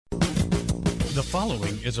The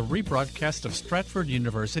following is a rebroadcast of Stratford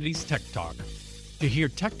University's Tech Talk. To hear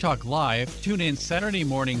Tech Talk live, tune in Saturday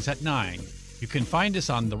mornings at 9. You can find us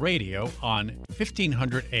on the radio on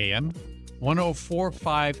 1500 AM,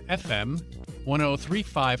 1045 FM,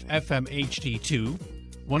 1035 FM HD2,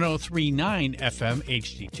 1039 FM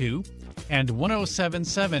HD2, and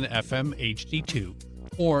 1077 FM HD2.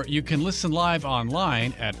 Or you can listen live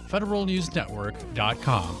online at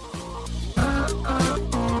federalnewsnetwork.com.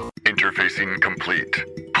 Interfacing complete.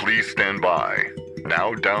 Please stand by.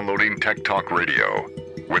 Now downloading Tech Talk Radio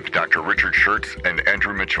with Dr. Richard Schertz and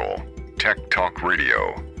Andrew Mitchell. Tech Talk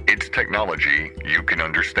Radio. It's technology you can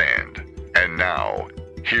understand. And now,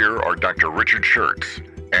 here are Dr. Richard Schertz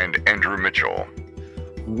and Andrew Mitchell.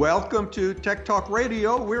 Welcome to Tech Talk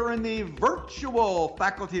Radio. We're in the virtual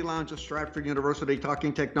faculty lounge of Stratford University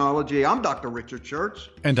talking technology. I'm Dr. Richard Schertz.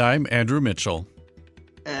 And I'm Andrew Mitchell.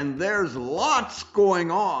 And there's lots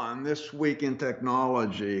going on this week in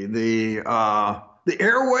technology. The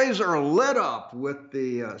airways are lit up with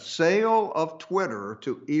the sale of Twitter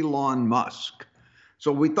to Elon Musk.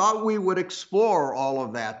 So we thought we would explore all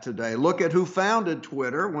of that today. Look at who founded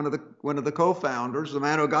Twitter, one of the co-founders, the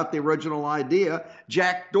man who got the original idea,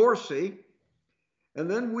 Jack Dorsey. And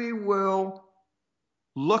then we will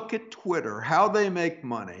look at Twitter, how they make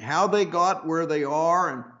money, how they got where they are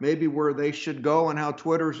and maybe where they should go, and how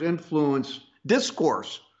Twitter's influenced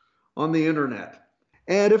discourse on the internet.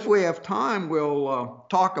 And if we have time, we'll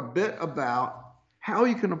talk a bit about how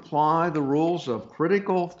you can apply the rules of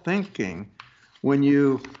critical thinking when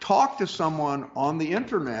you talk to someone on the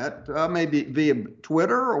internet, maybe via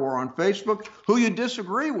Twitter or on Facebook, who you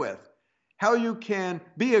disagree with, how you can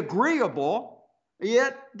be agreeable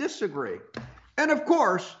yet disagree. And of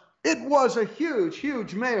course, it was a huge,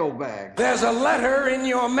 huge mailbag. There's a letter in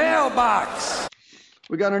your mailbox.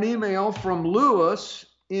 We got an email from Lewis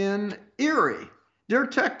in Erie. Dear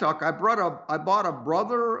Tech Talk, I bought a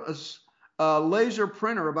Brother's laser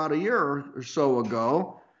printer about a year or so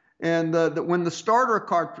ago. And when the starter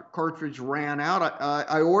cartridge ran out,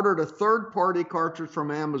 I ordered a third-party cartridge from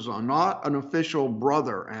Amazon, not an official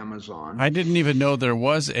Brother Amazon. I didn't even know there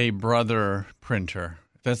was a Brother printer.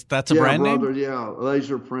 That's a brand name? Yeah,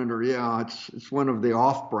 laser printer. Yeah, it's one of the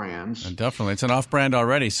off brands. Definitely. It's an off brand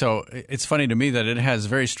already. So it's funny to me that it has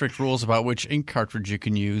very strict rules about which ink cartridge you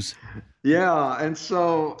can use. Yeah, and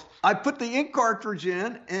so I put the ink cartridge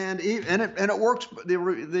in, and it works.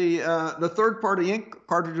 The third party ink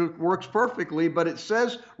cartridge works perfectly, but it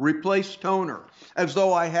says replace toner, as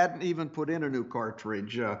though I hadn't even put in a new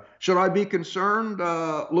cartridge. Should I be concerned,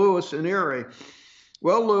 Lewis in Erie?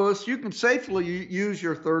 Well, Lewis, you can safely use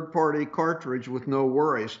your third-party cartridge with no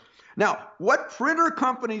worries. Now, what printer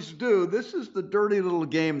companies do, this is the dirty little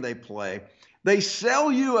game they play. They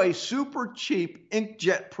sell you a super cheap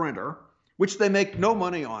inkjet printer, which they make no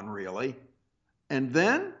money on, really. And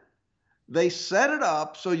then they set it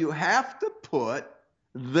up so you have to put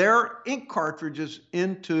their ink cartridges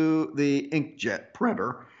into the inkjet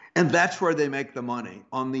printer, and that's where they make the money,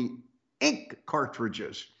 on the ink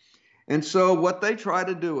cartridges. And so what they try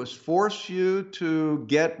to do is force you to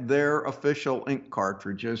get their official ink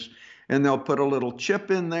cartridges, and they'll put a little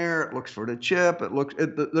chip in there. It looks for the chip.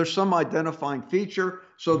 There's some identifying feature,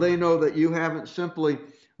 so they know that you haven't simply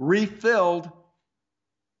refilled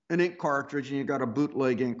an ink cartridge and you got a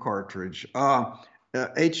bootleg ink cartridge.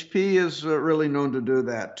 HP is really known to do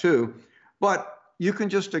that too. But you can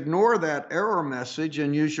just ignore that error message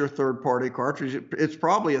and use your third-party cartridge. It's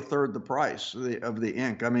probably a third the price of the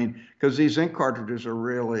ink. I mean, because these ink cartridges are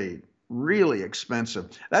really, really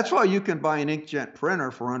expensive. That's why you can buy an inkjet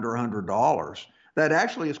printer for under $100. That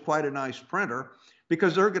actually is quite a nice printer,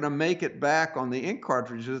 because they're going to make it back on the ink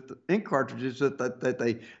cartridges that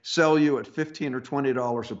they sell you at $15 or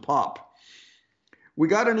 $20 a pop. We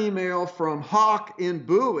got an email from Hawk in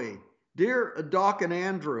Bowie. Dear Doc and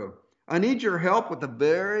Andrew, I need your help with a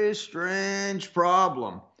very strange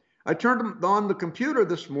problem. I turned on the computer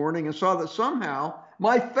this morning and saw that somehow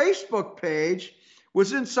my Facebook page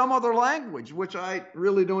was in some other language, which I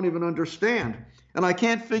really don't even understand. And I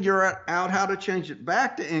can't figure out how to change it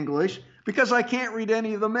back to English because I can't read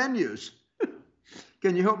any of the menus.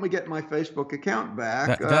 Can you help me get my Facebook account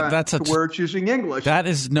back to where it's using English? That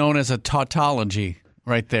is known as a tautology.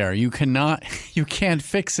 Right there. You can't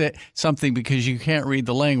fix something because you can't read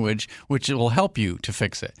the language, which will help you to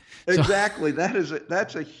fix it. Exactly.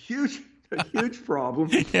 That's a huge problem.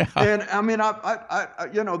 Yeah. And I mean, I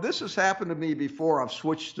this has happened to me before. I've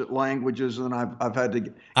switched languages and I've had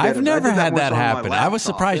to I've never had that happen. I was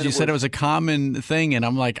surprised you said it was a common thing, and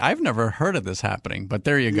I'm like, I've never heard of this happening, but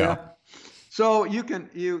there you go. So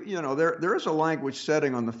there is a language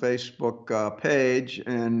setting on the Facebook page,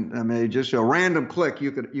 and I mean just a random click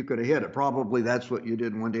you could have hit it. Probably that's what you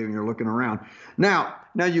did one day when you're looking around. Now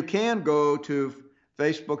you can go to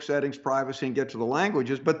Facebook settings, privacy, and get to the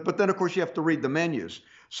languages, but then of course you have to read the menus.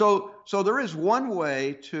 So there is one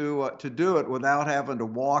way to do it without having to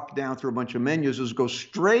walk down through a bunch of menus, is go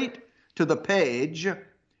straight to the page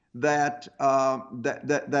that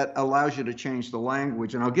allows you to change the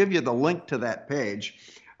language, and I'll give you the link to that page.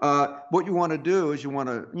 What you want to do is you want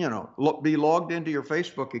to be logged into your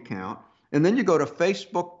Facebook account, and then you go to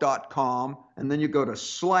facebook.com, and then you go to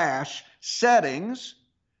 /settings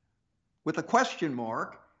with a question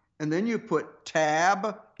mark, and then you put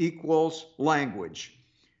tab equals language.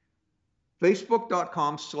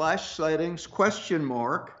 facebook.com/settings question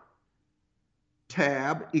mark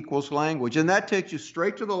tab equals language, and that takes you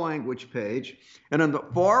straight to the language page. And on the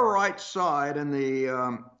far right side, in the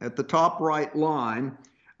at the top right line,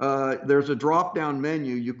 there's a drop-down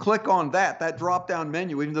menu. You click on that drop-down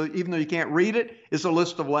menu, even though you can't read it, is a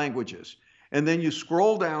list of languages. And then you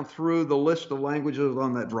scroll down through the list of languages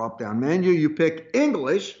on that drop-down menu. You pick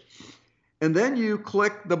English, and then you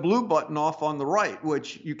click the blue button off on the right,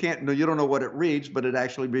 which you don't know what it reads, but it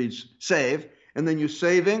actually reads save. And then you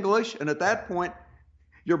save English, and at that point,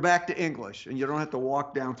 you're back to English, and you don't have to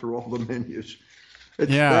walk down through all the menus.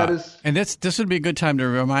 And this would be a good time to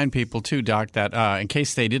remind people too, Doc, that in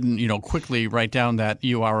case they didn't, quickly write down that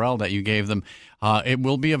URL that you gave them, it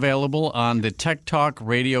will be available on the Tech Talk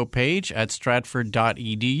radio page at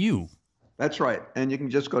stratford.edu. That's right, and you can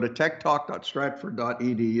just go to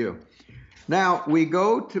techtalk.stratford.edu. Now we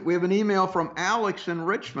have an email from Alex in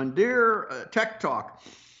Richmond. Dear Tech Talk,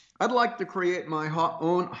 I'd like to create my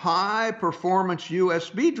own high-performance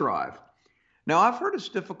USB drive. Now, I've heard it's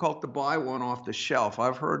difficult to buy one off the shelf.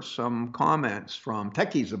 I've heard some comments from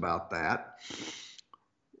techies about that.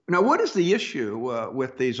 Now, what is the issue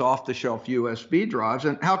with these off-the-shelf USB drives,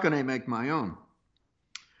 and how can I make my own?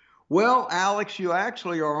 Well, Alex, you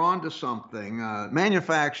actually are onto something.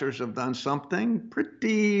 Manufacturers have done something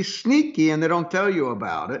pretty sneaky, and they don't tell you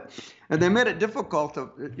about it. And they made it difficult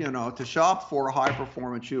to shop for a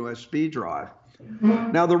high-performance USB drive.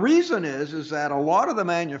 Now, the reason is that a lot of the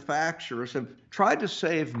manufacturers have tried to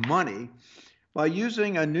save money by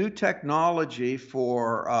using a new technology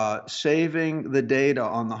for saving the data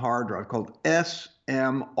on the hard drive called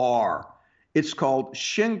SMR. It's called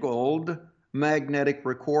shingled magnetic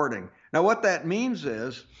recording. Now, what that means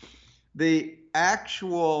is the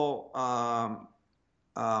actual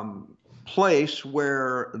place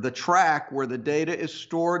where the data is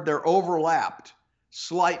stored, they're overlapped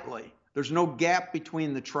slightly. There's no gap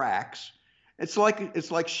between the tracks. It's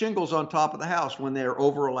like shingles on top of the house when they're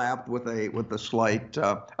overlapped with a slight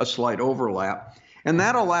overlap, and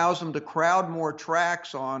that allows them to crowd more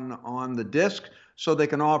tracks on the disk, so they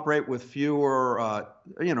can operate with fewer,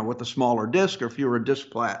 with a smaller disk or fewer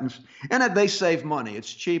disk platens, and they save money.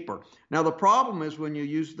 It's cheaper. Now the problem is when you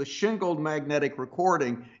use the shingled magnetic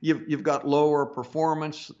recording, you've got lower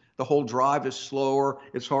performance. The whole drive is slower.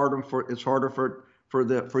 It's harder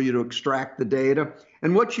for you to extract the data.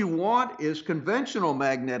 And what you want is conventional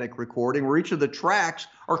magnetic recording, where each of the tracks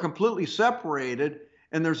are completely separated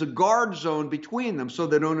and there's a guard zone between them so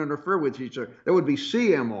they don't interfere with each other. That would be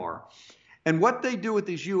CMR. And what they do with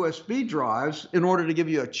these USB drives, in order to give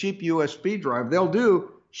you a cheap USB drive, they'll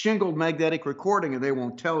do shingled magnetic recording, and they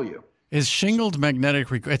won't tell you. Is shingled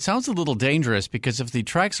magnetic it sounds a little dangerous, because if the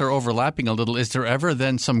tracks are overlapping a little, is there ever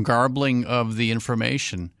then some garbling of the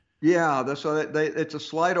information? Yeah, so it's a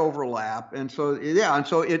slight overlap, and so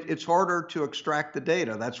it's harder to extract the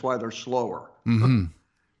data. That's why they're slower. Mm-hmm.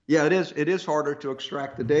 Yeah, it is harder to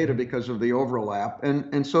extract the data because of the overlap,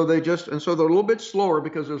 and so they're a little bit slower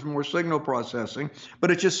because there's more signal processing,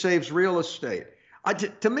 but it just saves real estate.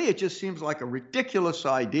 To me, it just seems like a ridiculous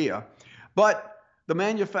idea, but the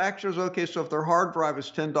manufacturers, so if their hard drive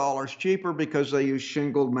is $10 cheaper because they use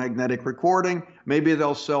shingled magnetic recording, maybe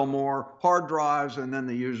they'll sell more hard drives, and then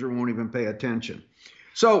the user won't even pay attention.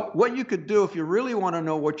 So what you could do if you really want to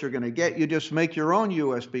know what you're going to get, you just make your own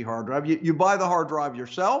USB hard drive. You buy the hard drive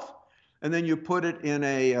yourself, and then you put it in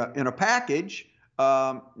a package, in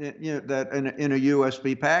a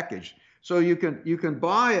USB package. So you can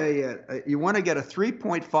buy you want to get a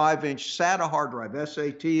 3.5-inch SATA hard drive,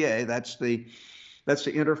 SATA. That's the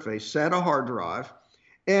interface, SATA hard drive,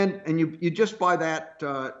 and you just buy that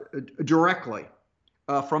directly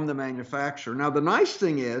from the manufacturer. Now the nice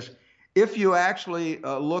thing is, if you actually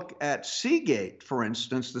look at Seagate, for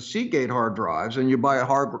instance, the Seagate hard drives, and you buy a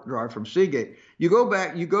hard drive from Seagate, you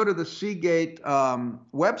go to the Seagate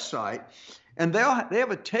website, And they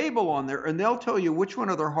have a table on there, and they'll tell you which one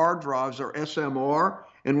of their hard drives are SMR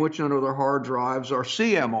and which one of their hard drives are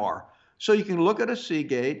CMR. So you can look at a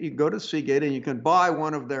Seagate, you can go to Seagate, and you can buy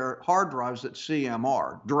one of their hard drives that's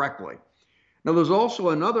CMR directly. Now, there's also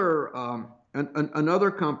another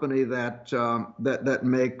company that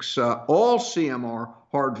makes all CMR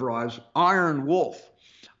hard drives, Iron Wolf.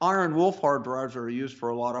 Iron Wolf hard drives are used for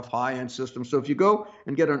a lot of high-end systems. So if you go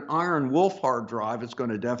and get an Iron Wolf hard drive, it's going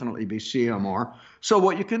to definitely be CMR. So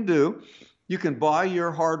what you can do, you can buy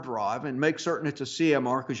your hard drive and make certain it's a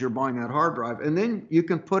CMR because you're buying that hard drive, and then you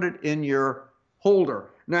can put it in your holder.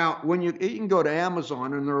 Now, when you can go to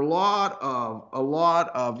Amazon, and there are a lot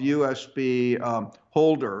of USB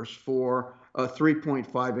holders for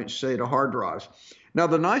 3.5-inch SATA hard drives. Now,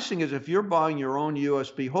 the nice thing is if you're buying your own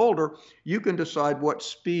USB holder, you can decide what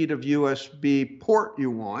speed of USB port you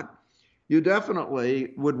want. You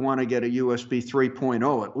definitely would want to get a USB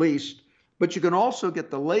 3.0 at least, but you can also get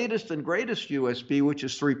the latest and greatest USB, which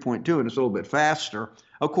is 3.2, and it's a little bit faster.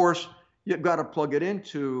 Of course, you've got to plug it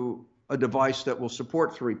into a device that will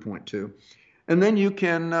support 3.2. And then you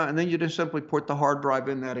can, and then you just simply put the hard drive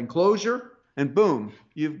in that enclosure, and boom,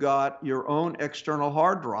 you've got your own external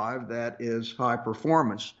hard drive that is high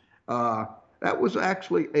performance. That was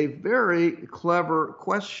actually a very clever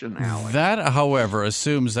question, Alex. That, however,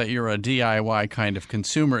 assumes that you're a DIY kind of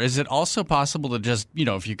consumer. Is it also possible to just,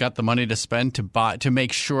 if you've got the money to spend to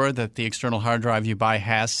make sure that the external hard drive you buy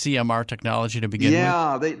has CMR technology to begin with?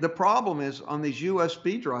 Yeah, the problem is on these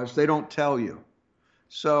USB drives, they don't tell you.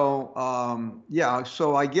 So,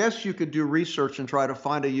 so I guess you could do research and try to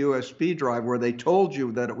find a USB drive where they told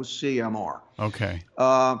you that it was CMR. Okay.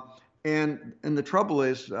 And the trouble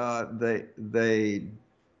is they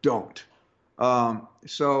don't.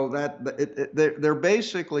 So they're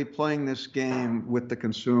basically playing this game with the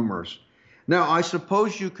consumers. Now, I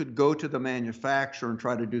suppose you could go to the manufacturer and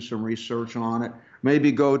try to do some research on it. Maybe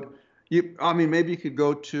you could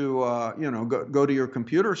go to go to your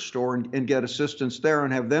computer store and get assistance there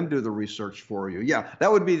and have them do the research for you. Yeah,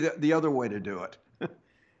 that would be the other way to do it.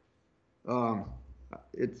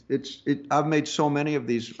 I've made so many of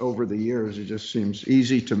these over the years. It just seems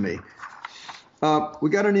easy to me. We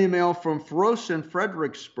got an email from Feroce in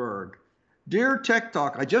Fredericksburg. Dear Tech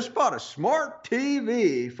Talk, I just bought a smart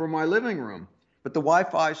TV for my living room, but the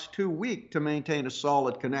Wi-Fi is too weak to maintain a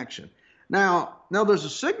solid connection. Now there's a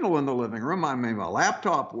signal in the living room. I mean, my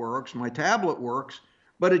laptop works, my tablet works,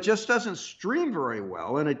 but it just doesn't stream very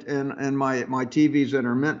well, and my TV's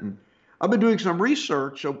intermittent. I've been doing some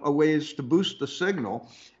research of ways to boost the signal,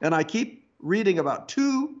 and I keep reading about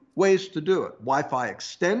two ways to do it: Wi-Fi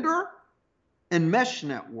extender and mesh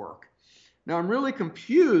network. Now I'm really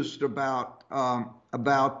confused about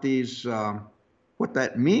these, what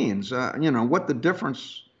that means. What the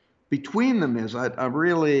difference between them is. I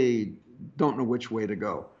really don't know which way to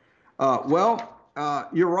go.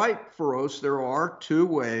 You're right, Feroce. There are two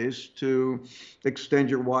ways to extend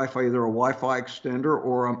your Wi-Fi, either a Wi-Fi extender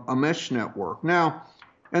or a mesh network. Now,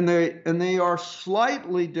 and they are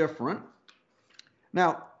slightly different.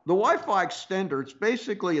 Now, the Wi-Fi extender, it's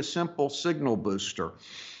basically a simple signal booster.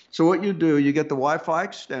 So what you do, you get the Wi-Fi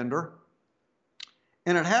extender,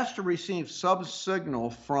 and it has to receive some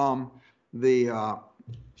signal from the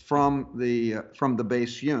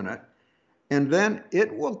base unit, and then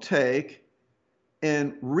it will take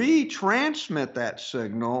and retransmit that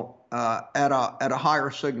signal at a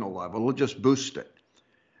higher signal level. It'll just boost it.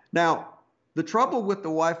 Now, the trouble with the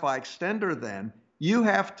Wi-Fi extender then, you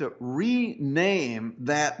have to rename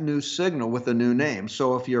that new signal with a new name.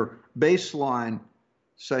 So if your baseline,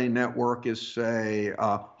 say, network is, say,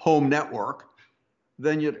 home network,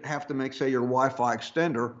 then you'd have to make, say, your Wi-Fi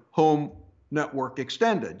extender home network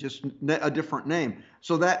extended, just a different name.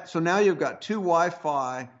 So now you've got two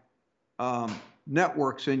Wi-Fi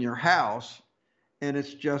networks in your house, and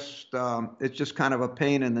it's just kind of a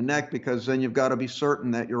pain in the neck, because then you've got to be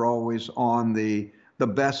certain that you're always on the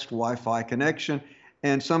best Wi-Fi connection,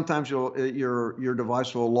 and sometimes your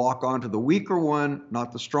device will lock onto the weaker one,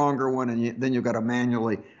 not the stronger one, and then you've got to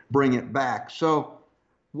manually bring it back. So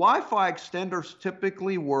Wi-Fi extenders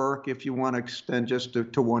typically work if you want to extend just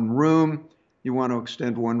to one room. You want to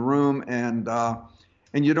extend one room, and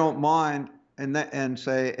you don't mind. And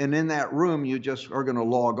in that room, you just are going to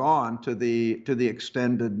log on to the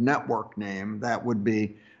extended network name. That would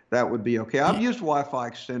be okay. I've used Wi-Fi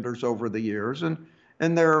extenders over the years, and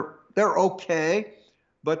they're okay,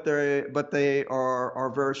 but they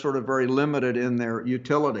are very limited in their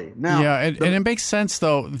utility. Now, yeah, and it makes sense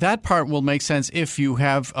though. That part will make sense if you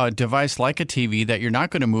have a device like a TV that you're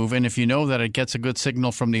not going to move, and if you know that it gets a good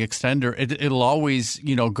signal from the extender, it'll always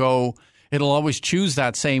go. it'll always choose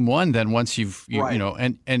that same one. Then once you Right. know,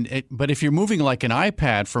 but if you're moving like an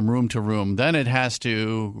iPad from room to room, then it has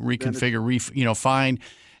to reconfigure, find.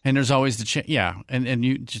 And there's always the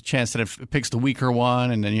chance that it picks the weaker one,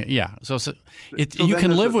 and then so you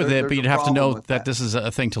can live with it, but you'd have to know that this is a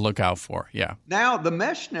thing to look out for. Yeah. Now the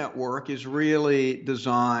mesh network is really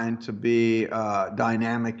designed to be a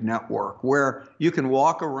dynamic network where you can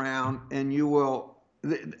walk around and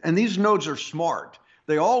and these nodes are smart.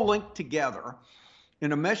 They all link together.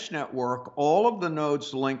 In a mesh network, all of the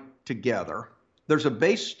nodes link together. There's a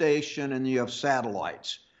base station and you have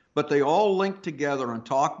satellites, but they all link together and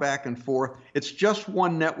talk back and forth. It's just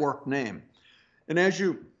one network name. And as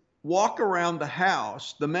you walk around the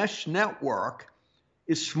house, the mesh network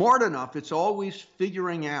is smart enough. It's always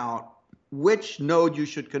figuring out which node you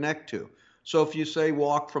should connect to. So if you say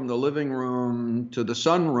walk from the living room to the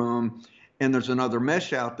sunroom and there's another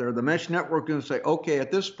mesh out there, the mesh network is going to say, okay,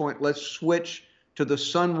 at this point, let's switch to the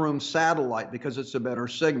sunroom satellite because it's a better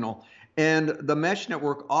signal. And the mesh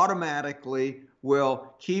network automatically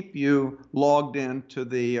will keep you logged in to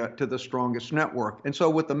the strongest network. And so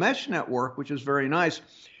with the mesh network, which is very nice,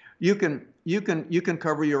 you can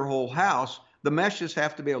cover your whole house. The meshes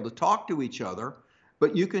have to be able to talk to each other,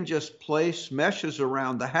 but you can just place meshes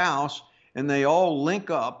around the house and they all link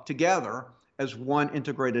up together as one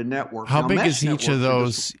integrated network. How big is each of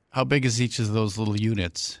those little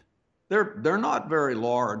units? They're not very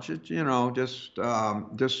large. It's,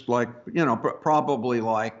 just like, probably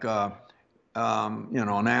like an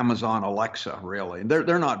Amazon Alexa, really.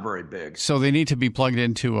 They're not very big. So they need to be plugged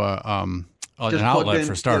into an outlet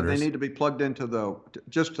for starters. Yeah, they need to be plugged into the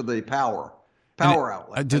power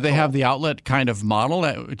outlet. Do they have the outlet kind of model?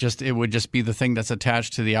 It would just be the thing that's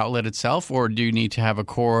attached to the outlet itself, or do you need to have a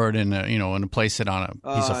cord and place it on a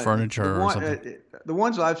piece of furniture or something? The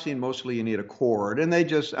ones I've seen, mostly you need a cord, and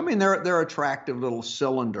they're attractive little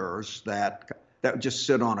cylinders that just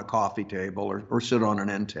sit on a coffee table or sit on an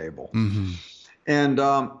end table. Mm-hmm.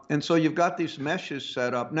 And so you've got these meshes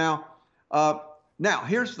set up. Now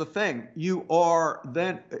here's the thing.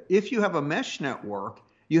 If you have a mesh network,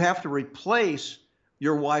 you have to replace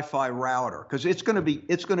your Wi-Fi router because it's going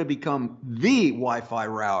to become the Wi-Fi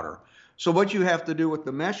router. So what you have to do with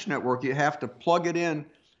the mesh network, you have to plug it in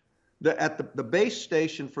at the base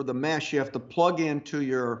station for the mesh. You have to plug into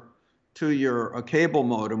your cable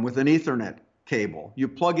modem with an Ethernet cable. You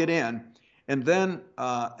plug it in, and then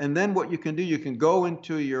what you can do, you can go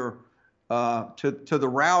into your to the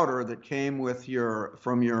router that came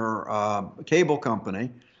from your cable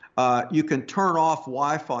company. You can turn off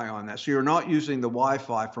Wi-Fi on that, so you're not using the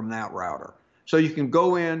Wi-Fi from that router. So you can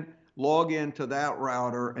go in, log into that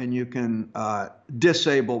router, and you can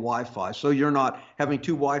disable Wi-Fi. So you're not having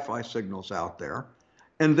two Wi-Fi signals out there.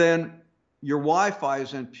 And then your Wi-Fi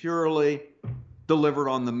is then purely delivered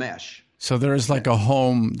on the mesh. So there's like a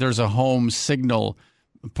home signal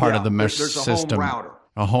part of the mesh system. There's a home router.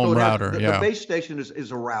 A home router, The base station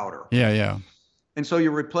is a router. Yeah. And so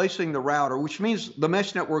you're replacing the router, which means the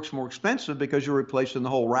mesh network's more expensive because you're replacing the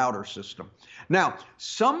whole router system. Now,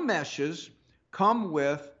 some meshes come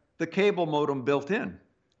with the cable modem built in.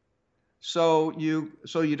 So you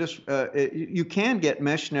can get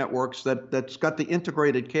mesh networks that's got the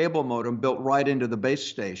integrated cable modem built right into the base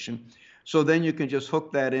station. So then you can just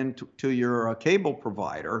hook that into your cable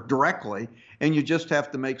provider directly, and you just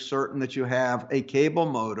have to make certain that you have a cable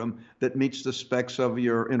modem that meets the specs of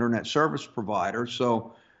your internet service provider.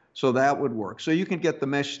 So that would work. So you can get the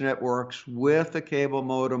mesh networks with a cable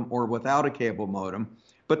modem or without a cable modem.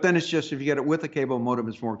 But then it's just if you get it with a cable modem,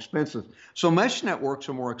 it's more expensive. So mesh networks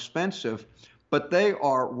are more expensive, but they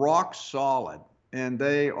are rock solid and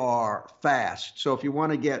they are fast. So if you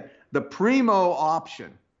want to get the primo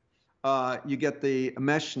option, you get the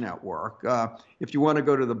mesh network. If you want to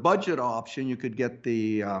go to the budget option, you could get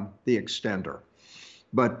the extender.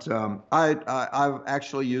 But I've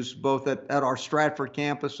actually used both at our Stratford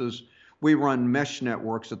campuses. We run mesh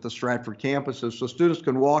networks at the Stratford campuses, so students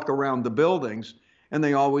can walk around the buildings, and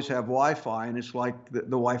they always have Wi-Fi, and it's like the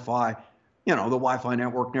Wi-Fi. The Wi-Fi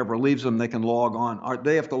network never leaves them. They can log on.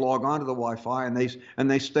 They have to log on to the Wi-Fi, and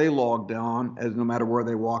they stay logged on no matter where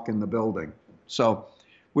they walk in the building. So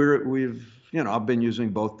I've been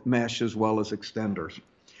using both mesh as well as extenders.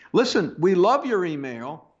 Listen, we love your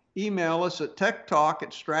email. Email us at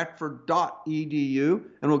techtalk@stratford.edu,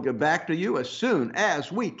 and we'll get back to you as soon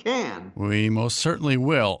as we can. We most certainly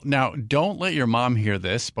will. Now, don't let your mom hear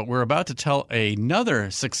this, but we're about to tell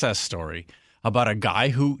another success story about a guy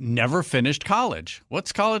who never finished college.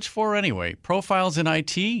 What's college for anyway? Profiles in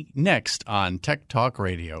IT, next on Tech Talk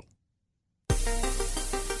Radio.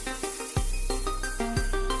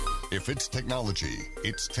 If If it's technology,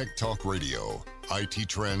 it's Tech Talk Radio. IT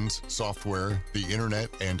trends, software, the internet,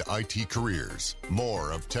 and IT careers.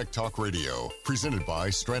 More of Tech Talk Radio, presented by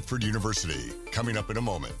Stratford University. Coming up in a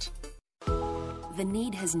moment. The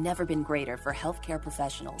need has never been greater for healthcare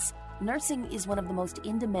professionals. Nursing is one of the most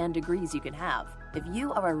in-demand degrees you can have. If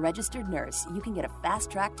you are a registered nurse, you can get a fast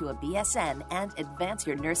track to a BSN and advance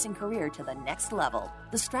your nursing career to the next level.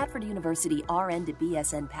 The Stratford University RN to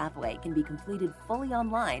BSN pathway can be completed fully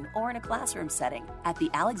online or in a classroom setting at the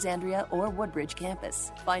Alexandria or Woodbridge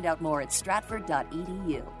campus. Find out more at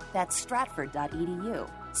stratford.edu. That's stratford.edu.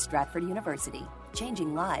 Stratford University,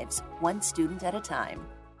 changing lives, one student at a time.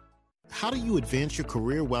 How do you advance your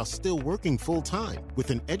career while still working full-time? With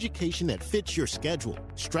an education that fits your schedule,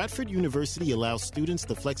 Stratford University allows students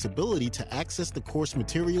the flexibility to access the course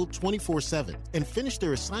material 24/7 and finish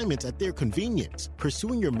their assignments at their convenience.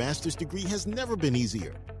 Pursuing your master's degree has never been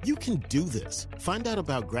easier. You can do this. Find out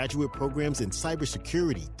about graduate programs in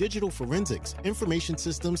cybersecurity, digital forensics, information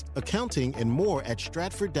systems, accounting, and more at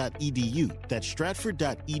stratford.edu. That's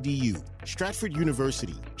stratford.edu. Stratford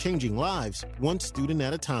University, changing lives, one student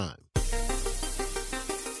at a time.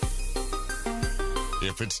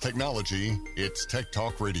 If it's technology, it's Tech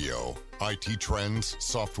Talk Radio. IT trends,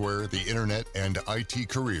 software, the internet, and IT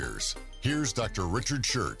careers. Here's Dr. Richard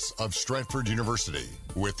Schertz of Stratford University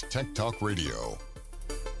with Tech Talk Radio.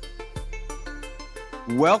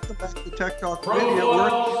 Welcome back to Tech Talk Radio.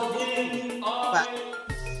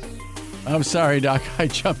 I'm sorry, Doc. I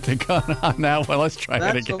jumped the gun on that one. Let's try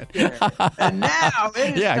it again. Okay. And now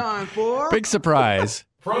it is time for... Big surprise.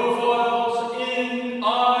 Profiles in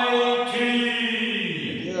IT.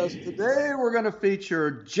 Yes, today we're going to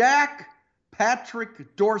feature Jack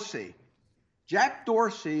Patrick Dorsey. Jack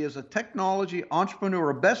Dorsey is a technology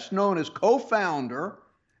entrepreneur, best known as co-founder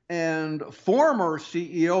and former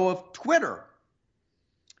CEO of Twitter.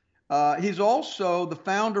 He's also the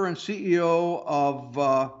founder and CEO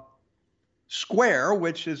of Square,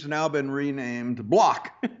 which has now been renamed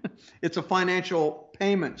Block. It's a financial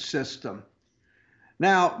payment system.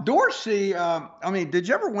 Now, Dorsey, did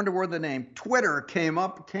you ever wonder where the name Twitter came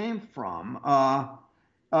from?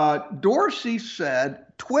 Dorsey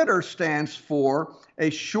said Twitter stands for a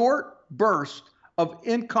short burst of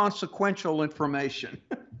inconsequential information,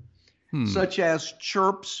 such as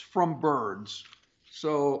chirps from birds.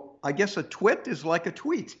 So I guess a twit is like a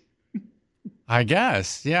tweet. I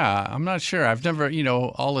guess, yeah. I'm not sure. I've never,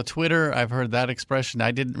 all the Twitter, I've heard that expression. I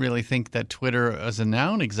didn't really think that Twitter was a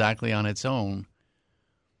noun exactly on its own.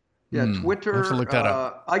 Yeah, Twitter. I have to look that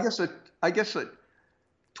up. I guess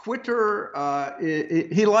Twitter.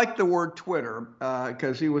 He liked the word Twitter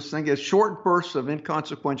because he was thinking short bursts of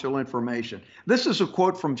inconsequential information. This is a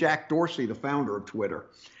quote from Jack Dorsey, the founder of Twitter.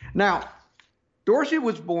 Now, Dorsey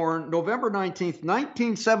was born November 19th,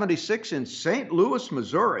 1976, in St. Louis,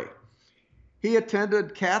 Missouri. He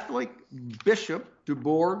attended Catholic Bishop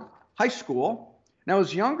DuBourg High School. Now,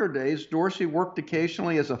 his younger days, Dorsey worked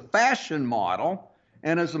occasionally as a fashion model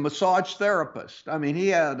and as a massage therapist. I mean, he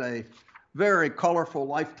had a very colorful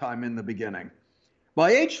lifetime in the beginning. By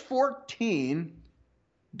age 14,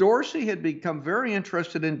 Dorsey had become very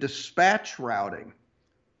interested in dispatch routing,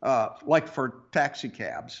 like for taxi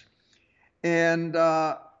cabs. And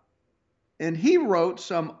he wrote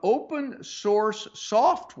some open source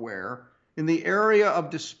software in the area of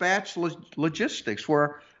dispatch logistics,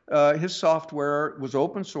 where his software was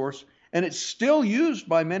open source, and it's still used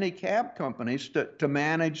by many cab companies to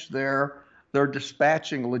manage their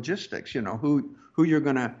dispatching logistics. Who you're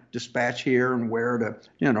going to dispatch here and where to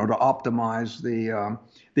optimize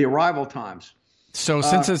the arrival times. So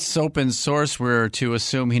since it's open source, we're to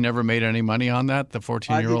assume he never made any money on that, the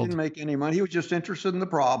 14-year-old? He didn't make any money. He was just interested in the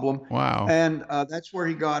problem. Wow. And that's where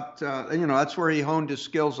he got, that's where he honed his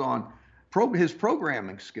skills on his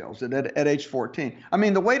programming skills at age 14. I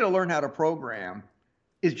mean, the way to learn how to program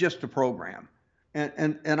is just to program.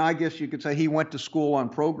 And I guess you could say he went to school on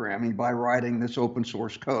programming by writing this open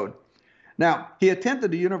source code. Now, he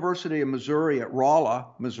attended the University of Missouri at Rolla,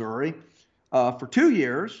 Missouri, for 2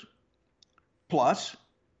 years plus,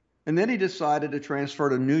 and then he decided to transfer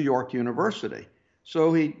to New York University.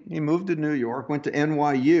 So he moved to New York, went to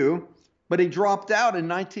NYU, but he dropped out in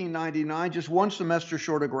 1999, just one semester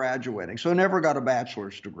short of graduating, so never got a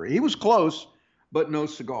bachelor's degree. He was close, but no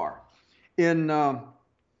cigar. In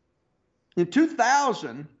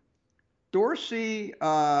 2000, Dorsey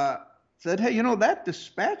said, hey, that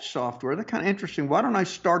dispatch software, that's kind of interesting. Why don't I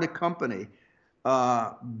start a company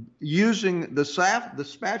using the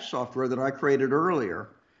dispatch software that I created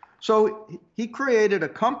earlier? So he created a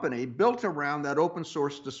company built around that open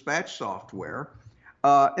source dispatch software.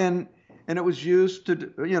 And and it was used to,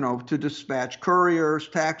 to dispatch couriers,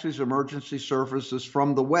 taxis, emergency services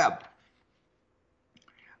from the web.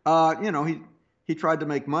 He tried to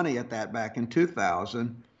make money at that back in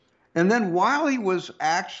 2000. And then while he was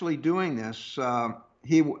actually doing this,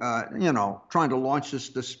 he trying to launch this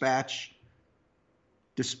dispatch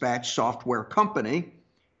software company,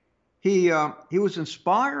 he was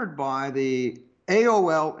inspired by the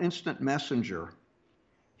AOL Instant Messenger.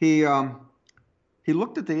 He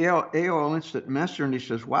looked at the AOL Instant Messenger and he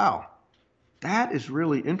says, wow, that is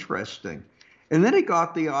really interesting. And then he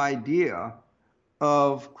got the idea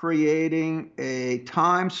of creating a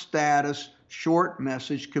time status short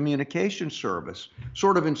message communication service,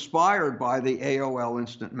 sort of inspired by the AOL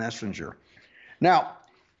Instant Messenger. Now,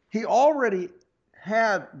 he already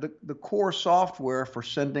had the core software for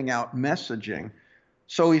sending out messaging,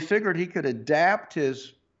 so he figured he could adapt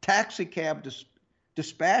his taxi cab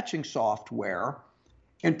dispatching software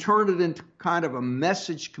and turn it into kind of a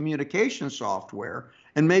message communication software,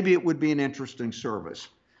 and maybe it would be an interesting service.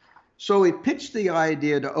 So he pitched the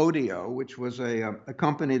idea to Odeo, which was a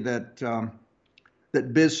company that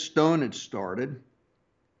Biz Stone had started.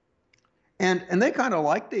 And they kind of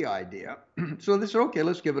liked the idea. So they said, okay,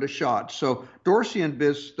 let's give it a shot. So Dorsey and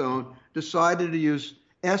Biz Stone decided to use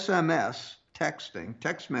SMS, text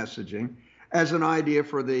messaging, as an idea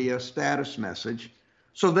for the status message.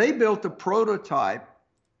 So they built a prototype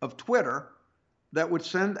of Twitter that would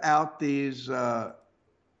send out these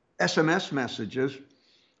SMS messages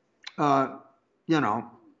to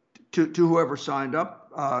whoever signed up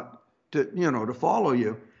to follow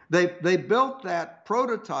you. They built that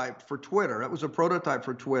prototype for Twitter. It was a prototype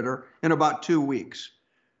for Twitter in about 2 weeks,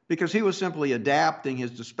 because he was simply adapting his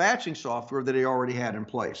dispatching software that he already had in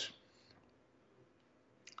place.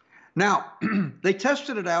 Now, they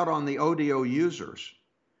tested it out on the Odeo users,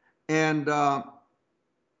 and the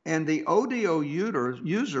Odeo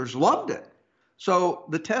users loved it. So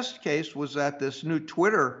the test case was that this new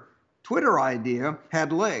Twitter idea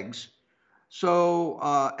had legs. So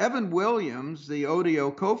Evan Williams, the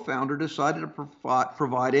Odeo co-founder, decided to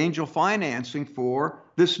provide angel financing for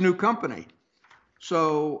this new company.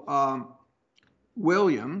 So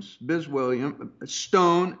Biz Williams,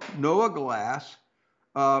 Stone, Noah Glass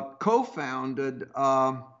co-founded,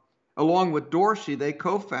 along with Dorsey, they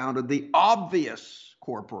co-founded the Obvious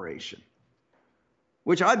Corporation,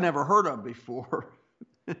 which I'd never heard of before.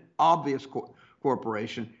 Obvious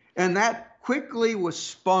Corporation. And that quickly was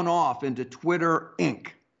spun off into Twitter Inc.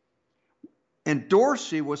 And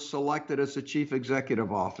Dorsey was selected as the chief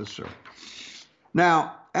executive officer.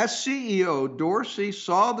 Now, as CEO, Dorsey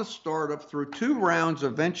saw the startup through 2 rounds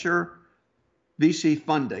of venture VC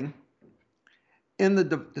funding, and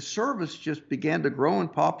the service just began to grow in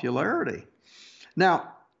popularity.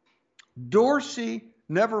 Now, Dorsey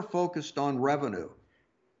never focused on revenue.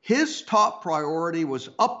 His top priority was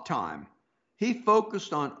uptime. He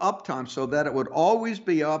focused on uptime so that it would always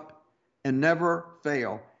be up and never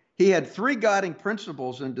fail. He had 3 guiding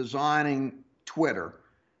principles in designing Twitter.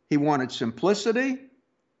 He wanted simplicity.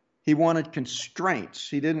 He wanted constraints.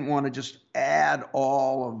 He didn't want to just add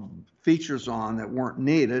all of features on that weren't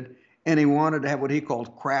needed. And he wanted to have what he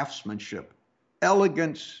called craftsmanship,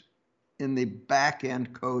 elegance in the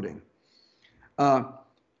back-end coding.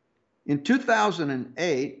 In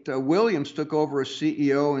 2008, Williams took over as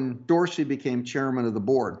CEO and Dorsey became chairman of the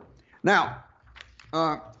board. Now,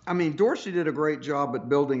 Dorsey did a great job at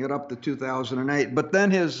building it up to 2008, but then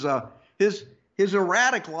his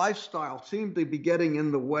erratic lifestyle seemed to be getting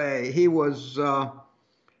in the way. He was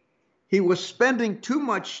spending too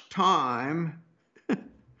much time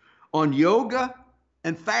on yoga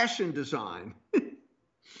and fashion design.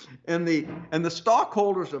 and the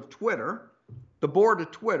stockholders of Twitter, the board of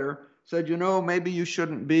Twitter, said, maybe you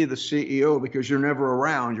shouldn't be the CEO because you're never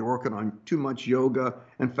around. You're working on too much yoga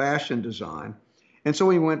and fashion design. And so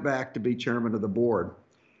he went back to be chairman of the board.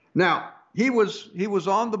 Now, he was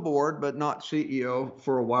on the board, but not CEO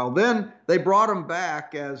for a while. Then they brought him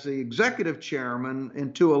back as the executive chairman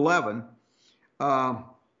in 2011.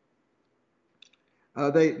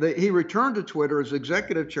 He returned to Twitter as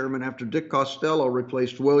executive chairman after Dick Costello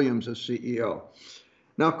replaced Williams as CEO.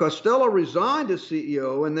 Now, Costello resigned as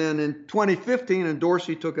CEO, and then in 2015, and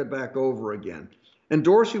Dorsey took it back over again. And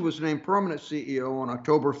Dorsey was named permanent CEO on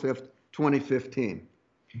October 5th, 2015.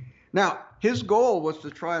 Now, his goal was to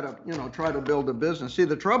try to build a business. See,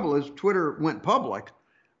 the trouble is Twitter went public,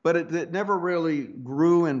 but it never really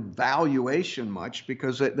grew in valuation much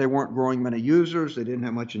because they weren't growing many users. They didn't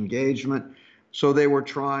have much engagement. So they were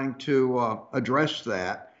trying to address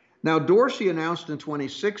that. Now, Dorsey announced in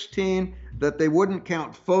 2016 that they wouldn't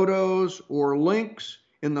count photos or links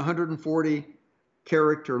in the 140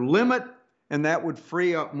 character limit, and that would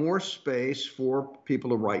free up more space for people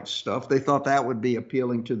to write stuff. They thought that would be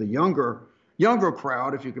appealing to the younger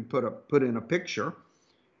crowd if you could put in a picture.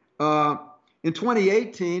 In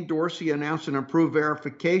 2018, Dorsey announced an improved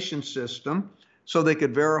verification system so they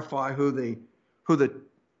could verify who the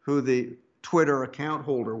Twitter account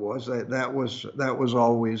holder was. That was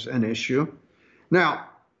always an issue. Now,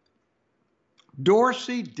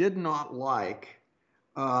 Dorsey did not like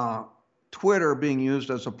Twitter being used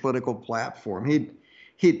as a political platform. He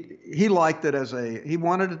liked it he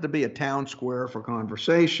wanted it to be a town square for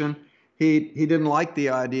conversation. He didn't like the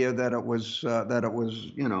idea that it was that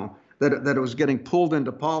it was getting pulled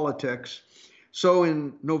into politics. So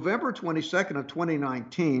in November 22nd of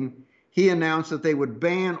 2019, he announced that they would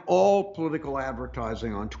ban all political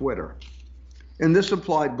advertising on Twitter. And this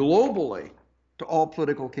applied globally to all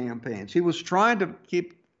political campaigns. He was trying to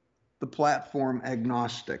keep the platform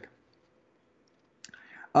agnostic.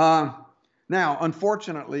 Now,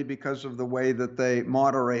 unfortunately, because of the way that they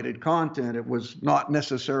moderated content, it was not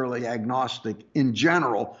necessarily agnostic in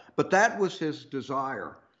general, but that was his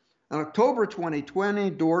desire. In October 2020,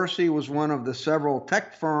 Dorsey was one of the several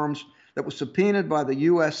tech firms that was subpoenaed by the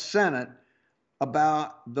U.S. Senate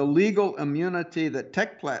about the legal immunity that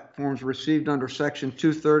tech platforms received under Section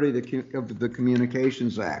 230 of the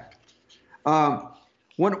Communications Act.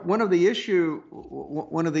 One of the issues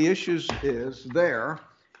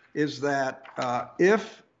is that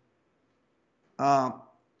if a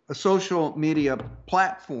social media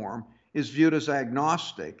platform is viewed as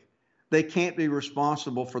agnostic, they can't be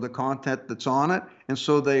responsible for the content that's on it, and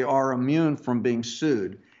so they are immune from being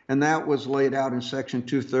sued. And that was laid out in Section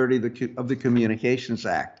 230 of the Communications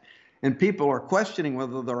Act. And people are questioning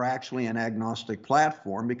whether they're actually an agnostic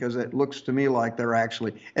platform, because it looks to me like they're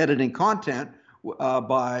actually editing content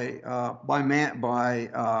by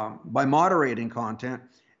moderating content.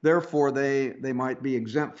 Therefore, they might be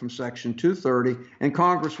exempt from Section 230, and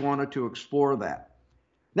Congress wanted to explore that.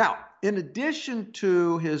 Now, in addition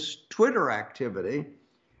to his Twitter activity,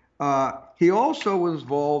 he also was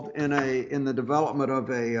involved in the development of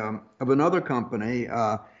another company.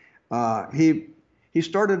 He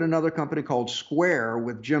started another company called Square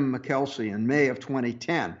with Jim McKelsey in May of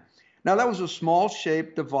 2010. Now, that was a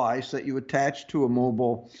small-shaped device that you attach to a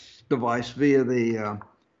mobile device via the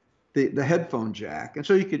headphone jack, and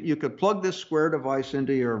so you could plug this Square device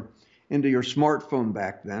into your smartphone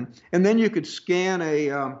back then, and then you could scan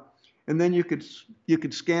you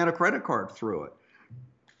could scan a credit card through it,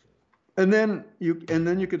 and then you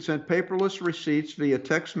could send paperless receipts via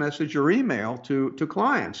text message or email to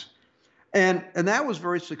clients. And that was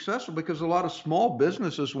very successful because a lot of small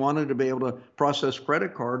businesses wanted to be able to process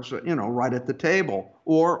credit cards, right at the table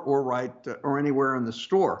or anywhere in the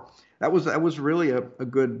store. That was really a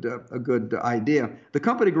good idea. The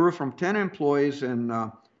company grew from 10 employees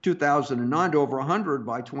in 2009 to over 100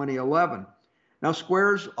 by 2011. Now,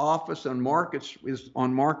 Square's office and is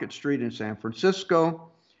on Market Street in San Francisco.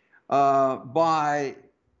 By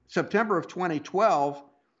September of 2012,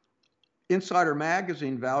 Insider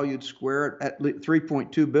Magazine valued Square at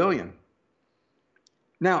 $3.2 billion.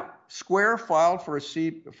 Now, Square filed for an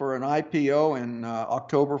IPO in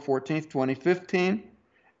October 14th, 2015.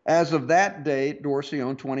 As of that date, Dorsey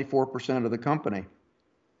owned 24% of the company.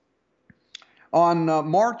 On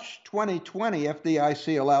March 2020,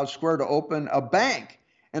 FDIC allowed Square to open a bank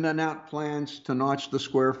and announced plans to launch the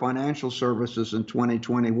Square Financial Services in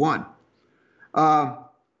 2021.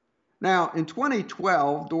 Now, in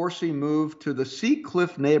 2012, Dorsey moved to the Sea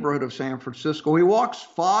Cliff neighborhood of San Francisco. He walks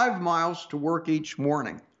 5 miles to work each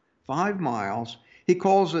morning. 5 miles. He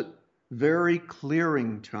calls it very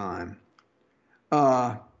clearing time.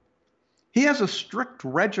 He has a strict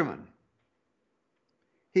regimen.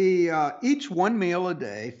 He eats one meal a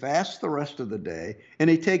day, fasts the rest of the day, and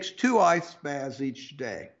he takes 2 ice baths each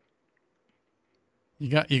day.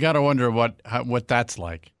 You got to wonder what that's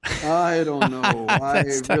like. I don't know. I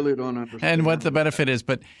really don't understand. And what the benefit is,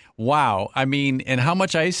 but wow! I mean, and how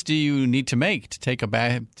much ice do you need to make to take a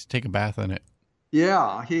bath in it?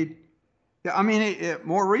 Yeah,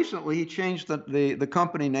 more recently he changed the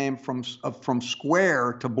company name from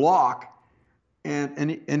Square to Block,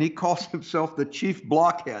 and he calls himself the chief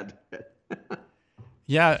blockhead.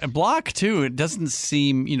 Yeah, and block too. It doesn't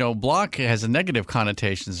seem, block has a negative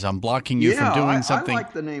connotations. I'm blocking you from doing something. I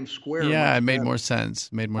like the name Square. Yeah, it made more sense.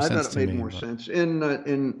 I thought it made more sense.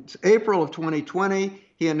 In April of 2020,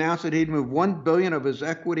 he announced that he'd move $1 billion of his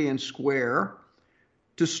equity in Square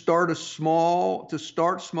to start Small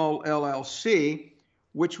LLC,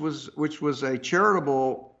 which was a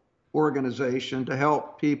charitable organization to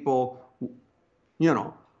help people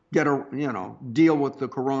deal with the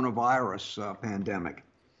coronavirus pandemic.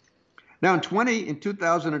 Now, in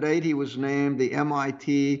 2008, he was named the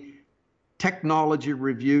MIT Technology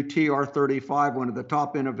Review TR35, one of the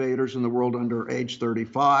top innovators in the world under age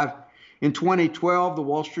 35. In 2012, the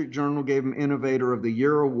Wall Street Journal gave him Innovator of the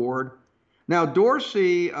Year award. Now,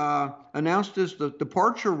 Dorsey announced his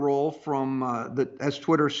departure role as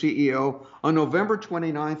Twitter CEO on November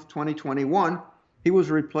 29th, 2021. He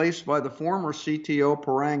was replaced by the former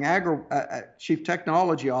CTO, Chief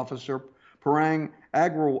Technology Officer, Parag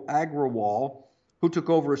Agrawal, who took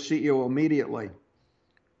over as CEO immediately.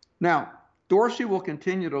 Now, Dorsey will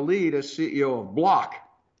continue to lead as CEO of Block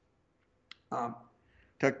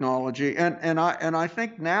Technology, and I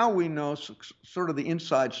think now we know sort of the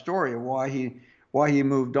inside story of why he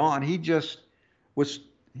moved on. He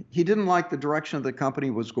didn't like the direction the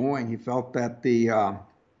company was going. He felt that the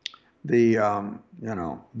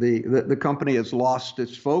company has lost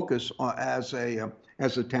its focus as a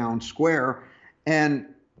town square, and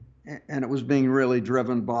it was being really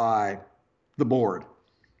driven by the board.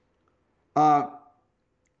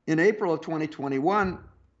 In April of 2021,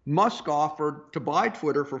 Musk offered to buy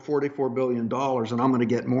Twitter for $44 billion, and I'm going to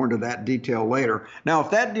get more into that detail later. Now, if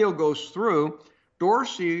that deal goes through,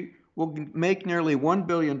 Dorsey will make nearly $1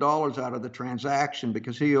 billion out of the transaction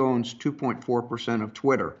because he owns 2.4% of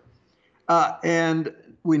Twitter. And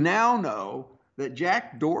we now know that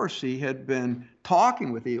Jack Dorsey had been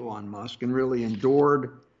talking with Elon Musk and really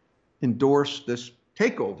endorsed this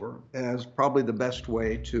takeover as probably the best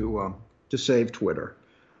way to save Twitter.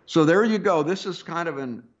 So there you go. This is kind of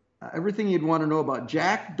everything you'd want to know about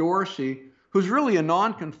Jack Dorsey, who's really a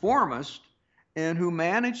nonconformist and who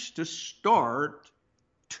managed to start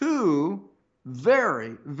two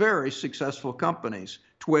very, very successful companies,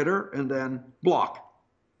 Twitter and then Block.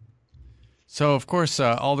 So, of course,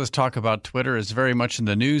 all this talk about Twitter is very much in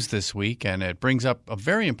the news this week, and it brings up a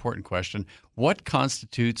very important question. What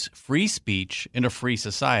constitutes free speech in a free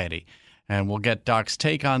society? And we'll get Doc's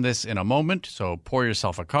take on this in a moment, so pour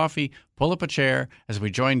yourself a coffee, pull up a chair as we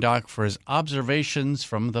join Doc for his observations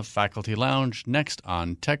from the Faculty Lounge next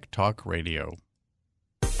on Tech Talk Radio.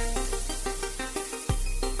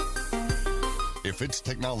 If it's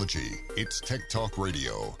technology, it's Tech Talk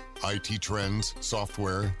Radio. IT trends,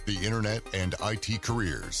 software, the internet, and IT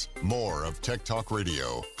careers. More of Tech Talk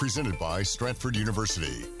Radio, presented by Stratford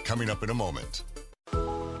University. Coming up in a moment.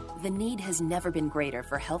 The need has never been greater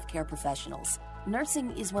for healthcare professionals.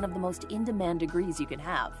 Nursing is one of the most in-demand degrees you can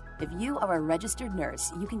have. If you are a registered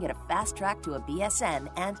nurse, you can get a fast track to a BSN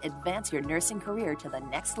and advance your nursing career to the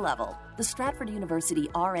next level. The Stratford University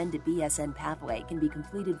RN to BSN pathway can be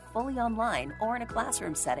completed fully online or in a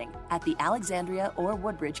classroom setting at the Alexandria or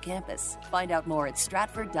Woodbridge campus. Find out more at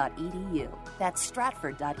stratford.edu. That's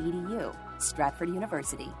stratford.edu. Stratford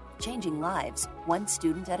University, changing lives, one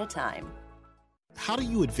student at a time. How do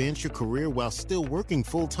you advance your career while still working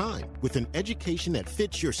full-time? With an education that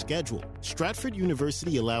fits your schedule, Stratford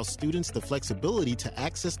University allows students the flexibility to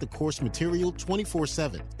access the course material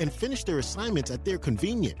 24/7 and finish their assignments at their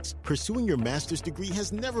convenience. Pursuing your master's degree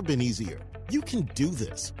has never been easier. You can do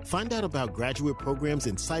this. Find out about graduate programs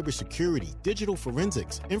in cybersecurity, digital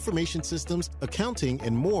forensics, information systems, accounting,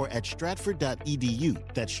 and more at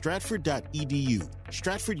stratford.edu. That's stratford.edu.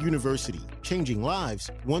 Stratford University, changing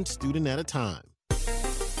lives, one student at a time.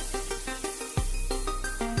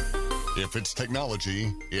 If it's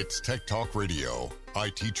technology, it's Tech Talk Radio.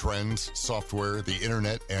 IT trends, software, the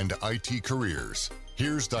internet, and IT careers.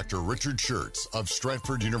 Here's Dr. Richard Schertz of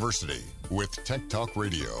Stratford University with Tech Talk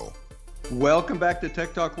Radio. Welcome back to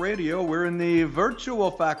Tech Talk Radio. We're in the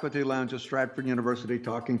virtual faculty lounge of Stratford University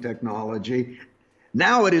talking technology.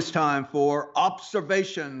 Now it is time for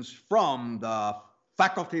observations from the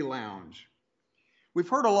faculty lounge. We've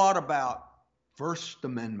heard a lot about First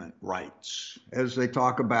Amendment rights as they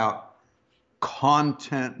talk about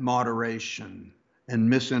content moderation and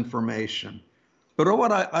misinformation. But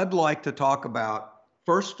what I'd like to talk about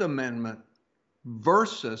First Amendment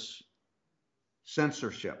versus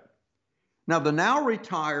censorship. Now, the now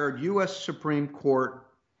retired U.S. Supreme Court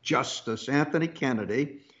Justice Anthony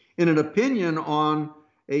Kennedy, in an opinion on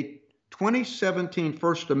a 2017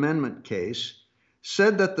 First Amendment case,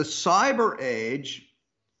 said that the cyber age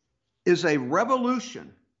is a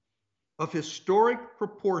revolution of historic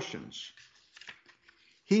proportions.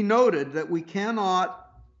 He noted that we cannot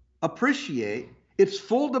appreciate its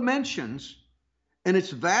full dimensions and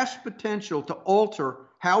its vast potential to alter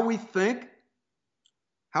how we think,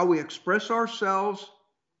 how we express ourselves,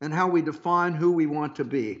 and how we define who we want to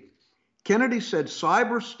be. Kennedy said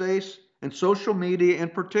cyberspace and social media in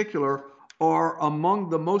particular are among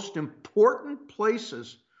the most important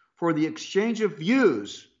places for the exchange of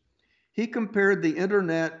views. He compared the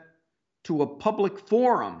internet to a public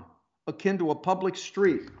forum akin to a public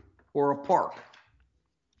street or a park.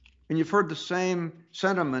 And you've heard the same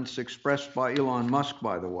sentiments expressed by Elon Musk,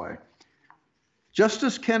 by the way.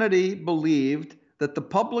 Justice Kennedy believed that the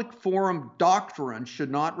public forum doctrine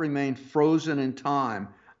should not remain frozen in time,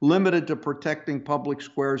 limited to protecting public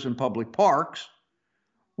squares and public parks,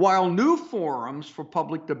 while new forums for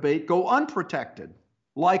public debate go unprotected,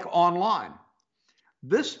 like online.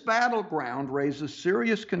 This battleground raises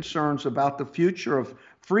serious concerns about the future of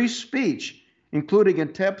free speech, including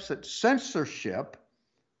attempts at censorship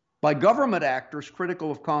by government actors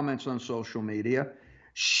critical of comments on social media,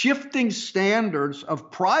 shifting standards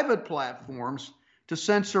of private platforms to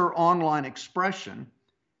censor online expression,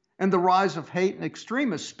 and the rise of hate and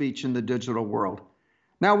extremist speech in the digital world.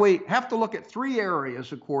 Now, we have to look at three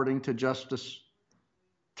areas, according to Justice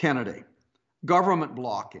Kennedy. Government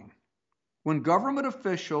blocking. When government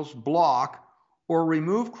officials block or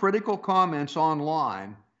remove critical comments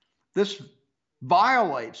online, this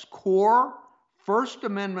violates core First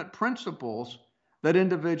Amendment principles that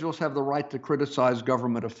individuals have the right to criticize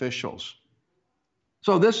government officials.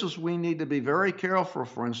 So we need to be very careful,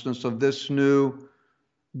 for instance, of this new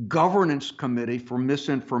governance committee for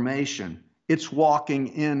misinformation. It's walking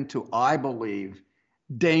into, I believe,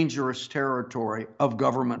 dangerous territory of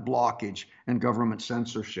government blockage and government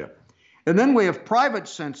censorship. And then we have private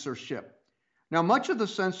censorship. Now, much of the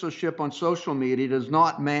censorship on social media does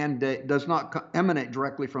not emanate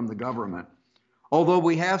directly from the government, although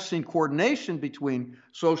we have seen coordination between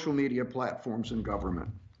social media platforms and government.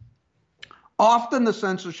 Often the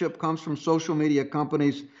censorship comes from social media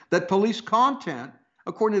companies that police content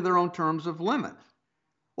according to their own terms of limit.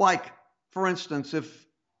 Like, for instance,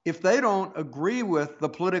 if they don't agree with the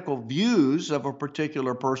political views of a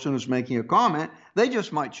particular person who's making a comment, they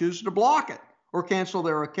just might choose to block it or cancel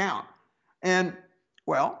their account. And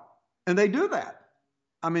they do that.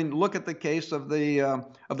 I mean, look at the case of the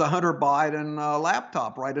Hunter Biden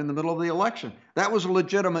laptop right in the middle of the election. That was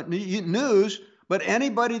legitimate news, but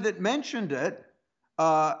anybody that mentioned it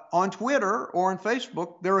on Twitter or on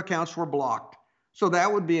Facebook, their accounts were blocked. So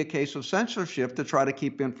that would be a case of censorship to try to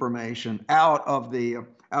keep information out of the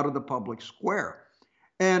public square.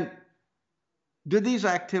 And do these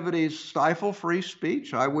activities stifle free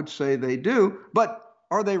speech? I would say they do, but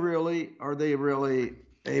are they really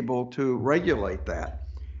able to regulate that?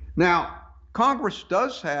 Now, Congress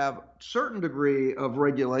does have certain degree of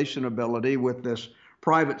regulation ability with this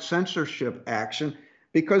private censorship action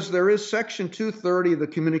because there is Section 230 of the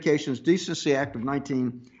Communications Decency Act of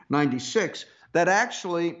 1996 that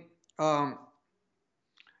actually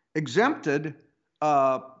exempted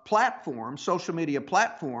platforms, social media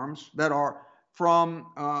platforms that are from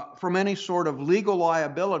any sort of legal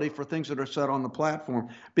liability for things that are said on the platform,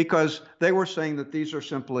 because they were saying that these are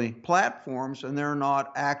simply platforms and they're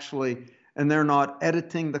not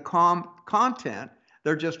editing the content,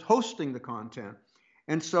 they're just hosting the content.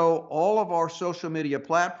 And so all of our social media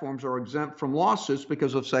platforms are exempt from lawsuits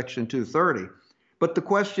because of Section 230. But the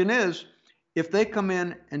question is, if they come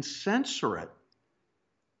in and censor it,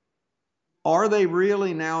 are they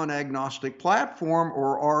really now an agnostic platform,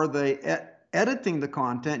 or are they editing the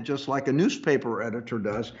content just like a newspaper editor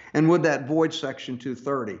does? And would that void Section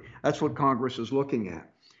 230? That's what Congress is looking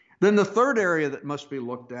at. Then the third area that must be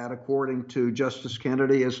looked at, according to Justice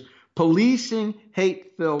Kennedy, is policing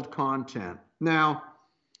hate-filled content. Now,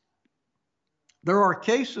 there are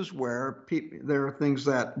cases where there are things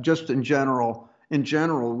that just in general,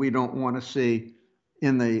 we don't want to see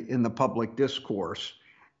in the public discourse.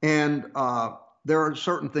 And there are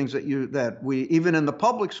certain things that we even in the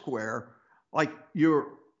public square, like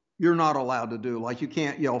you're not allowed to do, like you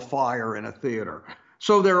can't yell fire in a theater.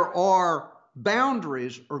 So there are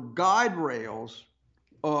boundaries or guide rails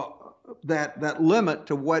that limit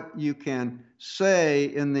to what you can say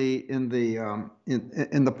in the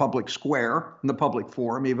public square, in the public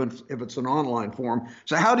forum, even if it's an online forum.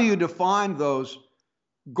 So how do you define those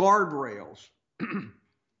guardrails?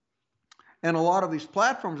 And a lot of these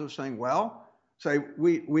platforms are saying, well, say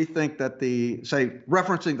we think that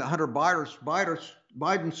referencing the Hunter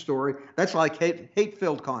Biden story, that's like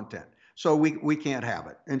hate-filled content. So we can't have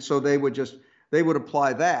it. And so they would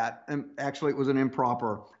apply that. And actually it was an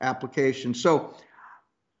improper application. So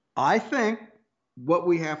I think what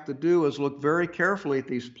we have to do is look very carefully at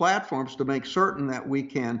these platforms to make certain that we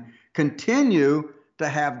can continue to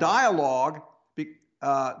have dialogue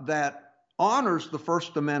that honors the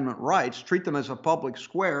First Amendment rights, treat them as a public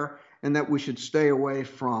square, and that we should stay away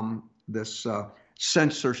from this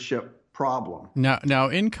censorship problem. Now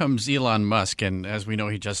in comes Elon Musk, and as we know,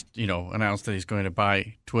 he just announced that he's going to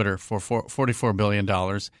buy Twitter for $44 billion.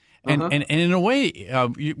 And in a way,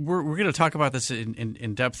 we're going to talk about this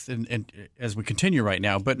in depth as we continue right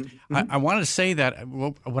now. But I wanted to say that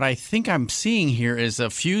what I think I'm seeing here is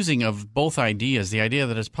a fusing of both ideas, the idea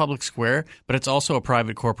that it's public square, but it's also a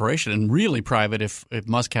private corporation, and really private if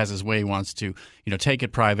Musk has his way, he wants to take it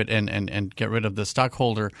private and get rid of the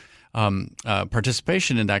stockholder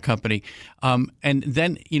participation in that company. And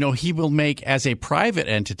then, he will make as a private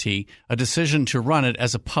entity a decision to run it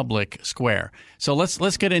as a public square. So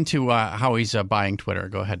let's get into how he's buying Twitter.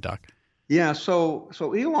 Go ahead, Doc. Yeah. So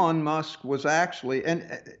Elon Musk was actually,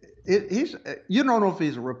 and he's, you don't know if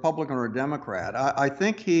he's a Republican or a Democrat. I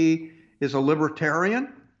think he is a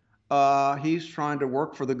libertarian. He's trying to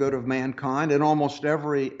work for the good of mankind in almost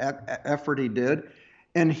every effort he did.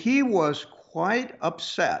 And he was quite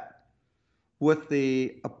upset with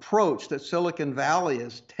the approach that Silicon Valley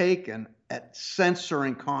has taken at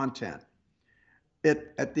censoring content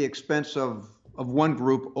at the expense of one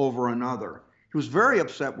group over another. He was very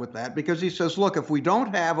upset with that because he says, look, if we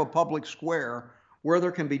don't have a public square where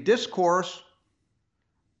there can be discourse,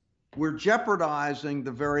 we're jeopardizing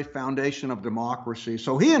the very foundation of democracy.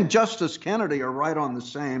 So he and Justice Kennedy are right on the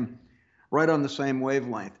same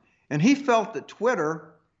wavelength. And he felt that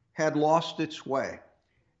Twitter had lost its way.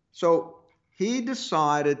 So he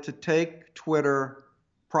decided to take Twitter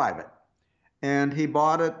private, and he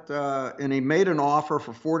bought it, and he made an offer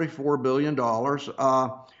for $44 billion,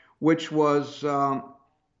 which was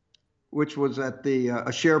at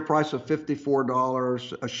a share price of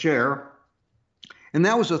 $54 a share, and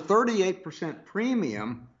that was a 38%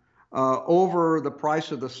 premium over the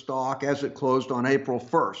price of the stock as it closed on April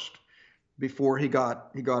 1st. Before he got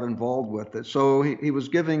involved with it. So he was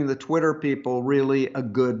giving the Twitter people really a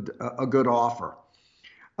good offer.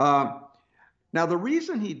 Now the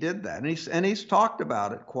reason he did that, and he's talked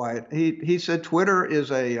about it quite. He said Twitter is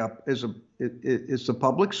a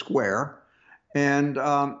public square, and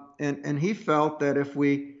he felt that if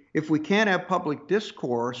we can't have public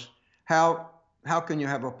discourse, how can you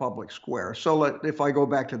have a public square? So if I go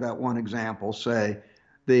back to that one example, say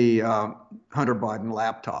the Hunter Biden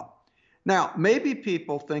laptop. Now, maybe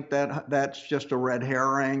people think that that's just a red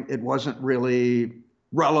herring. It wasn't really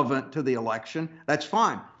relevant to the election. That's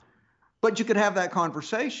fine. But you could have that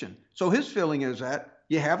conversation. So his feeling is that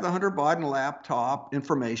you have the Hunter Biden laptop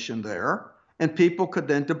information there, and people could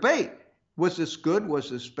then debate. Was this good?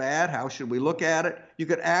 Was this bad? How should we look at it? You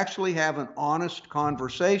could actually have an honest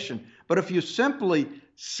conversation. But if you simply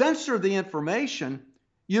censor the information,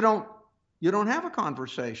 you don't have a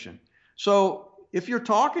conversation. So if you're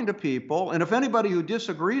talking to people, and if anybody who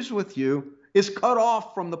disagrees with you is cut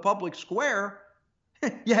off from the public square,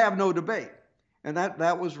 you have no debate. And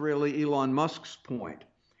that was really Elon Musk's point.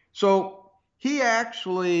 So he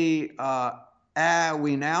actually,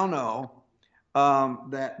 we now know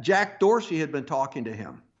that Jack Dorsey had been talking to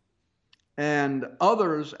him, and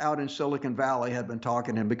others out in Silicon Valley had been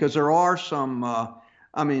talking to him, because there are some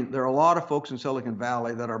there are a lot of folks in Silicon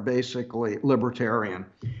Valley that are basically libertarian.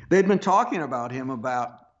 They'd been talking about him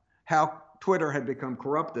about how Twitter had become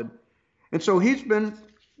corrupted. And so he's been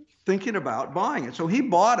thinking about buying it. So he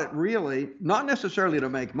bought it really, not necessarily to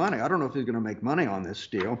make money. I don't know if he's going to make money on this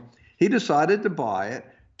deal. He decided to buy it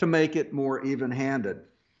to make it more even-handed.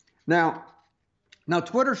 Now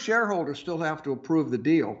Twitter shareholders still have to approve the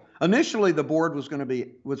deal. Initially, the board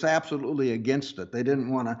was absolutely against it. They didn't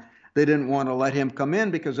want to let him come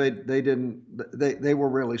in because they were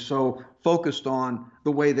really so focused on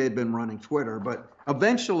the way they'd been running Twitter. But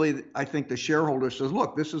eventually, I think the shareholder says,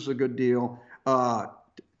 look, this is a good deal,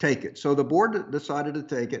 take it. So the board decided to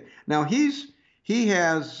take it. Now he's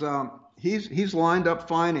lined up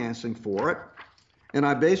financing for it. And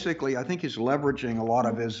I think he's leveraging a lot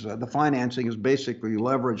of his, the financing is basically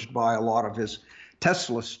leveraged by a lot of his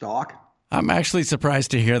Tesla stock. I'm actually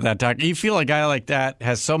surprised to hear that, Doc. You feel a guy like that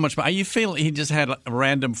has so much money. You feel he just had a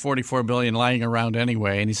random $44 billion lying around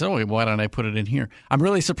anyway, and he said, "Oh, why don't I put it in here?" I'm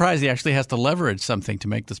really surprised he actually has to leverage something to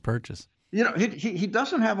make this purchase. You know, he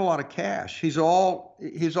doesn't have a lot of cash. He's all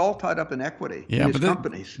tied up in equity in his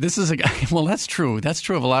companies. This is a guy. Well, that's true. That's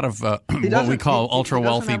true of a lot of what we call ultra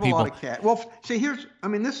wealthy people. A lot of cash. Well, see,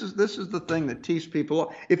 this is the thing that teases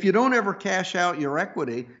people. If you don't ever cash out your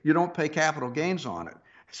equity, you don't pay capital gains on it.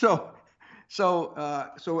 So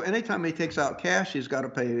anytime he takes out cash, he's got to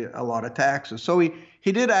pay a lot of taxes. So he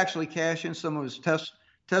did actually cash in some of his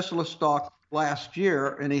Tesla stock last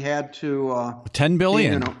year, and he had to $10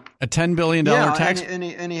 billion, a $10 billion tax, and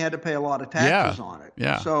he had to pay a lot of taxes on it.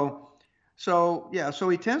 Yeah. So So yeah, so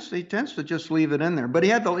he tends to just leave it in there. But he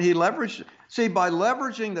leveraged, see, by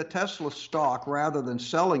leveraging the Tesla stock rather than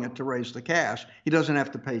selling it to raise the cash, he doesn't have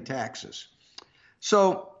to pay taxes.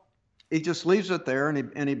 So he just leaves it there,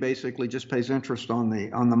 and he basically just pays interest on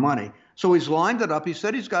the money. So he's lined it up. He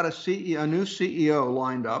said he's got a new CEO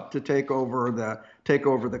lined up to take over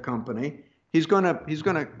the company. He's gonna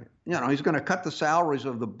cut the salaries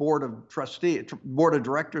of the board of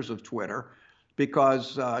directors of Twitter,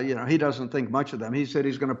 because he doesn't think much of them. He said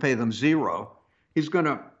he's going to pay them zero. He's going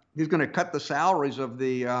to cut the salaries of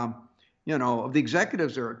the of the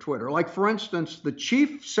executives there at Twitter. Like, for instance, the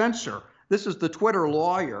chief censor. This is the Twitter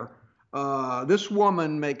lawyer. This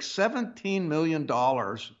woman makes $17 million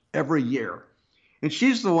every year, and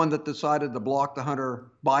she's the one that decided to block the Hunter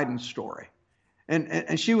Biden story.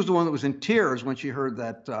 And she was the one that was in tears when she heard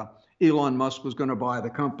that Elon Musk was going to buy the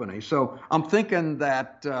company. So I'm thinking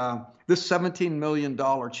that this $17 million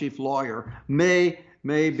chief lawyer may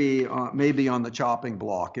be on the chopping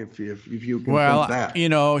block, if you can think that.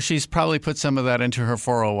 Well, she's probably put some of that into her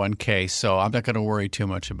 401k, so I'm not going to worry too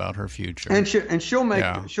much about her future. And she'll make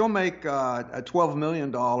 $12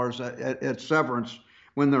 million at severance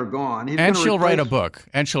when they're gone. And she'll write a book.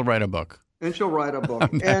 And she'll write a book.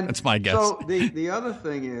 And that's my guess. So the other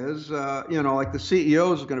thing is, like the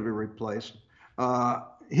CEO is going to be replaced.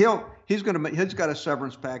 He's got a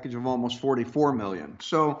severance package of almost $44 million.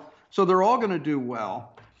 So they're all going to do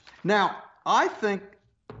well. Now, I think,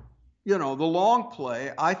 the long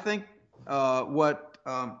play. I think what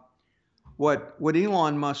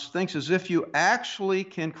Elon Musk thinks is, if you actually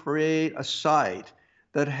can create a site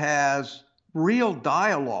that has real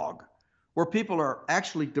dialogue, where people are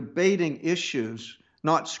actually debating issues,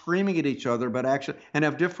 not screaming at each other, but actually, and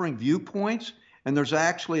have differing viewpoints, and there's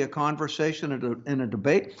actually a conversation and a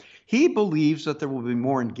debate, he believes that there will be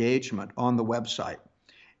more engagement on the website.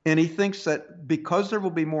 And he thinks that because there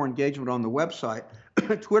will be more engagement on the website,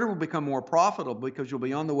 Twitter will become more profitable, because you'll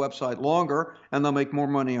be on the website longer and they'll make more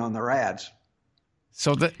money on their ads.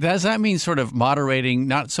 So does that mean sort of moderating,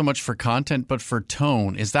 not so much for content, but for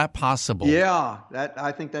tone? Is that possible? Yeah,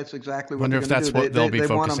 I think that's exactly what they're going to do. I wonder if that's what they'll be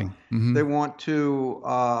focusing. They want to,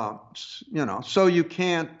 so you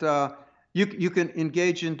can't, you can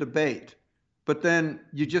engage in debate, but then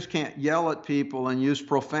you just can't yell at people and use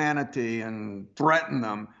profanity and threaten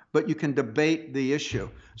them, but you can debate the issue.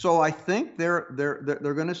 So I think they're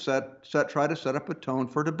going to try to set up a tone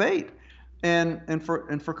for debate and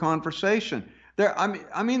for conversation.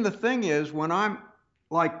 I mean, the thing is, when I'm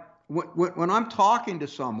talking to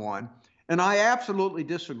someone and I absolutely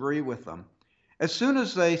disagree with them, as soon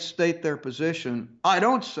as they state their position, I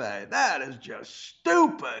don't say, that is just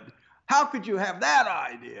stupid. How could you have that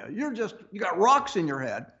idea? You got rocks in your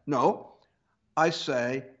head. No, I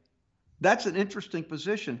say, that's an interesting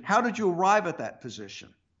position. How did you arrive at that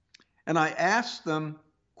position? And I ask them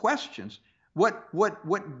questions.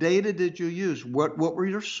 What data did you use? What were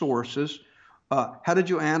your sources? How did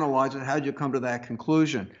you analyze it? How did you come to that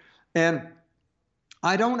conclusion? And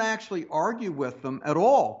I don't actually argue with them at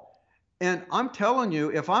all. And I'm telling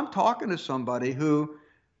you, if I'm talking to somebody who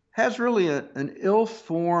has really an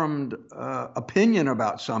ill-formed opinion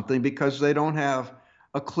about something because they don't have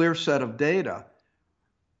a clear set of data,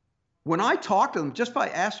 when I talk to them, just by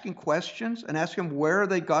asking questions and asking them where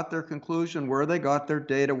they got their conclusion, where they got their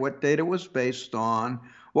data, what data was based on,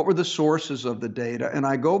 what were the sources of the data, and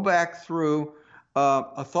I go back through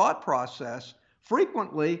a thought process,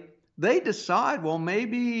 frequently they decide, well,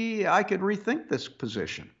 maybe I could rethink this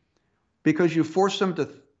position, because you force them to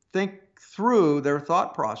think through their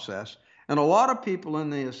thought process. And a lot of people in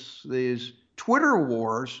these Twitter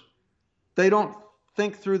wars, they don't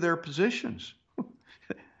think through their positions.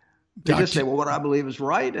 They just say, well, what I believe is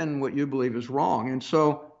right and what you believe is wrong. And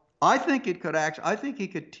so I think he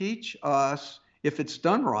could teach us, if it's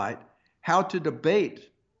done right, how to debate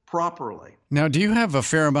properly. Now, do you have a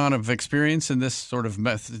fair amount of experience in this sort of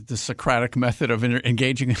method, the Socratic method of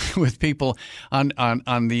engaging with people on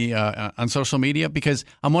social media? Because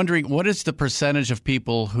I'm wondering, what is the percentage of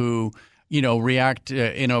people who react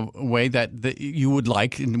in a way that you would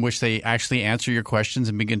like, in which they actually answer your questions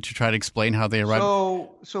and begin to try to explain how they arrive?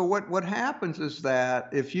 So what happens is that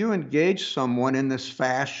if you engage someone in this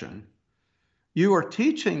fashion, you are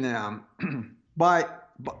teaching them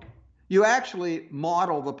you actually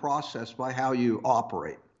model the process by how you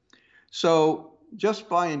operate. So just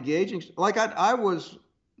by engaging, like I was,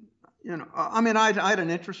 I had an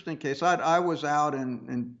interesting case. I was out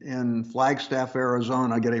in Flagstaff,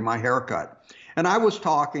 Arizona, getting my hair cut, and I was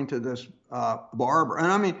talking to this barber,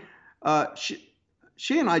 and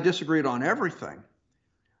she and I disagreed on everything,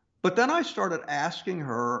 But then I started asking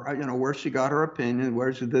her, where she got her opinion,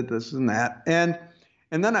 where she did this and that. And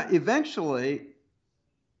then eventually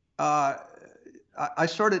I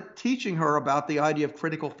started teaching her about the idea of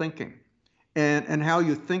critical thinking and how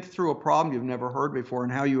you think through a problem you've never heard before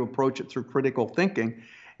and how you approach it through critical thinking.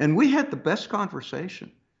 And we had the best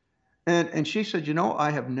conversation. And she said,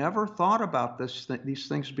 I have never thought about these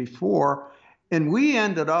things before. And we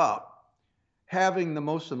ended up having the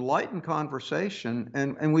most enlightened conversation.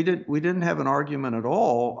 And we didn't have an argument at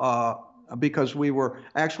all because we were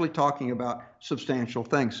actually talking about substantial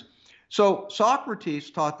things. So Socrates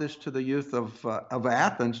taught this to the youth of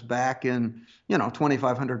Athens back in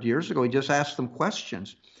 2,500 years ago. He just asked them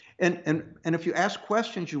questions, and if you ask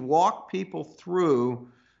questions, you walk people through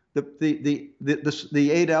the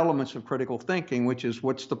 8 elements of critical thinking, which is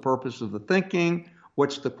what's the purpose of the thinking,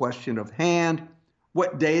 what's the question of hand,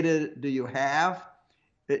 what data do you have,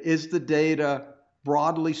 is the data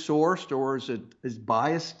broadly sourced or is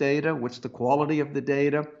biased data, what's the quality of the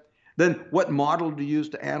data. Then what model do you use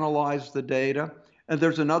to analyze the data? And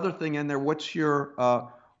there's another thing in there. What's your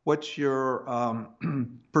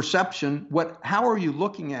perception? How are you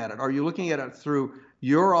looking at it? Are you looking at it through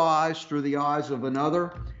your eyes, through the eyes of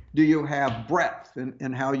another? Do you have breadth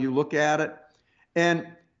in how you look at it? And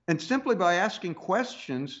simply by asking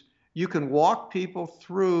questions, you can walk people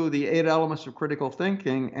through the 8 elements of critical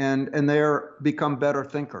thinking and they become better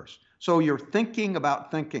thinkers. So you're thinking about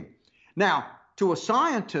thinking. Now, to a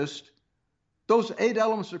scientist, those 8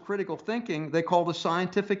 elements of critical thinking, they call the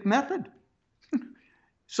scientific method.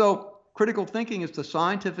 So critical thinking is the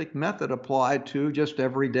scientific method applied to just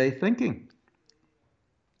everyday thinking.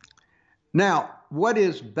 Now, what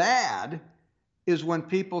is bad is when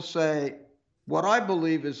people say, what I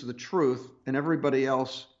believe is the truth and everybody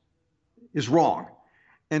else is wrong.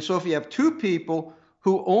 And so if you have 2 people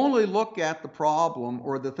who only look at the problem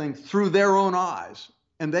or the thing through their own eyes,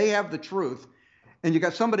 and they have the truth, and you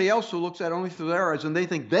got somebody else who looks at it only through their eyes and they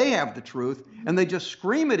think they have the truth and they just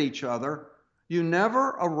scream at each other, you never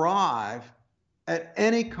arrive at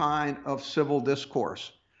any kind of civil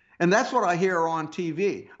discourse. And that's what I hear on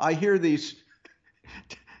TV. I hear these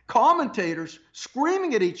commentators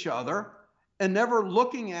screaming at each other and never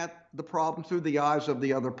looking at the problem through the eyes of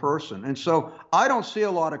the other person. And so I don't see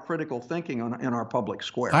a lot of critical thinking in our public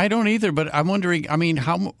square. I don't either, but I'm wondering,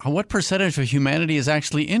 what percentage of humanity is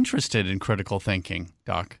actually interested in critical thinking,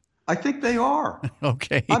 Doc? I think they are.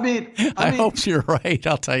 Okay. I mean, I hope you're right.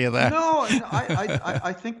 I'll tell you that. No,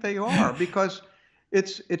 I think they are because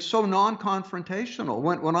it's so non-confrontational.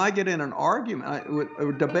 When I get in an argument,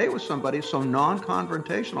 a debate with somebody, it's so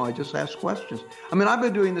non-confrontational. I just ask questions. I mean, I've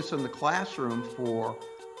been doing this in the classroom for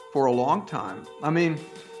a long time. I mean,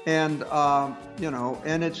 and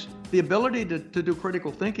it's the ability to do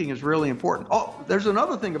critical thinking is really important. Oh, there's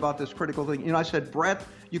another thing about this critical thinking. I said breadth.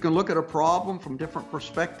 You can look at a problem from different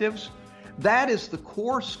perspectives. That is the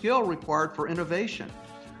core skill required for innovation.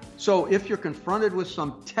 So if you're confronted with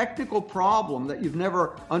some technical problem that you've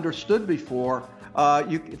never understood before,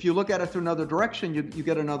 if you look at it through another direction, you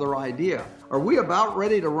get another idea. Are we about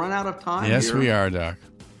ready to run out of time? Yes, here? we are, Doc.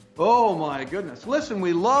 Oh, my goodness. Listen,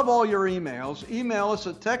 we love all your emails. Email us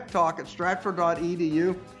at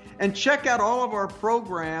techtalk@stratford.edu and check out all of our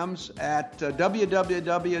programs at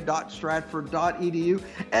www.stratford.edu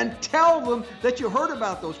and tell them that you heard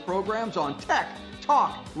about those programs on Tech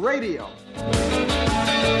Talk Radio.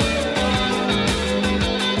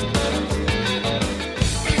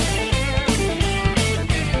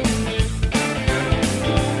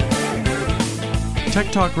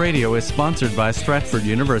 Tech Talk Radio is sponsored by Stratford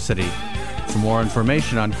University. For more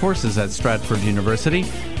information on courses at Stratford University,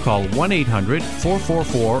 call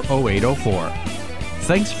 1-800-444-0804.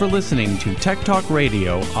 Thanks for listening to Tech Talk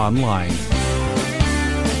Radio Online.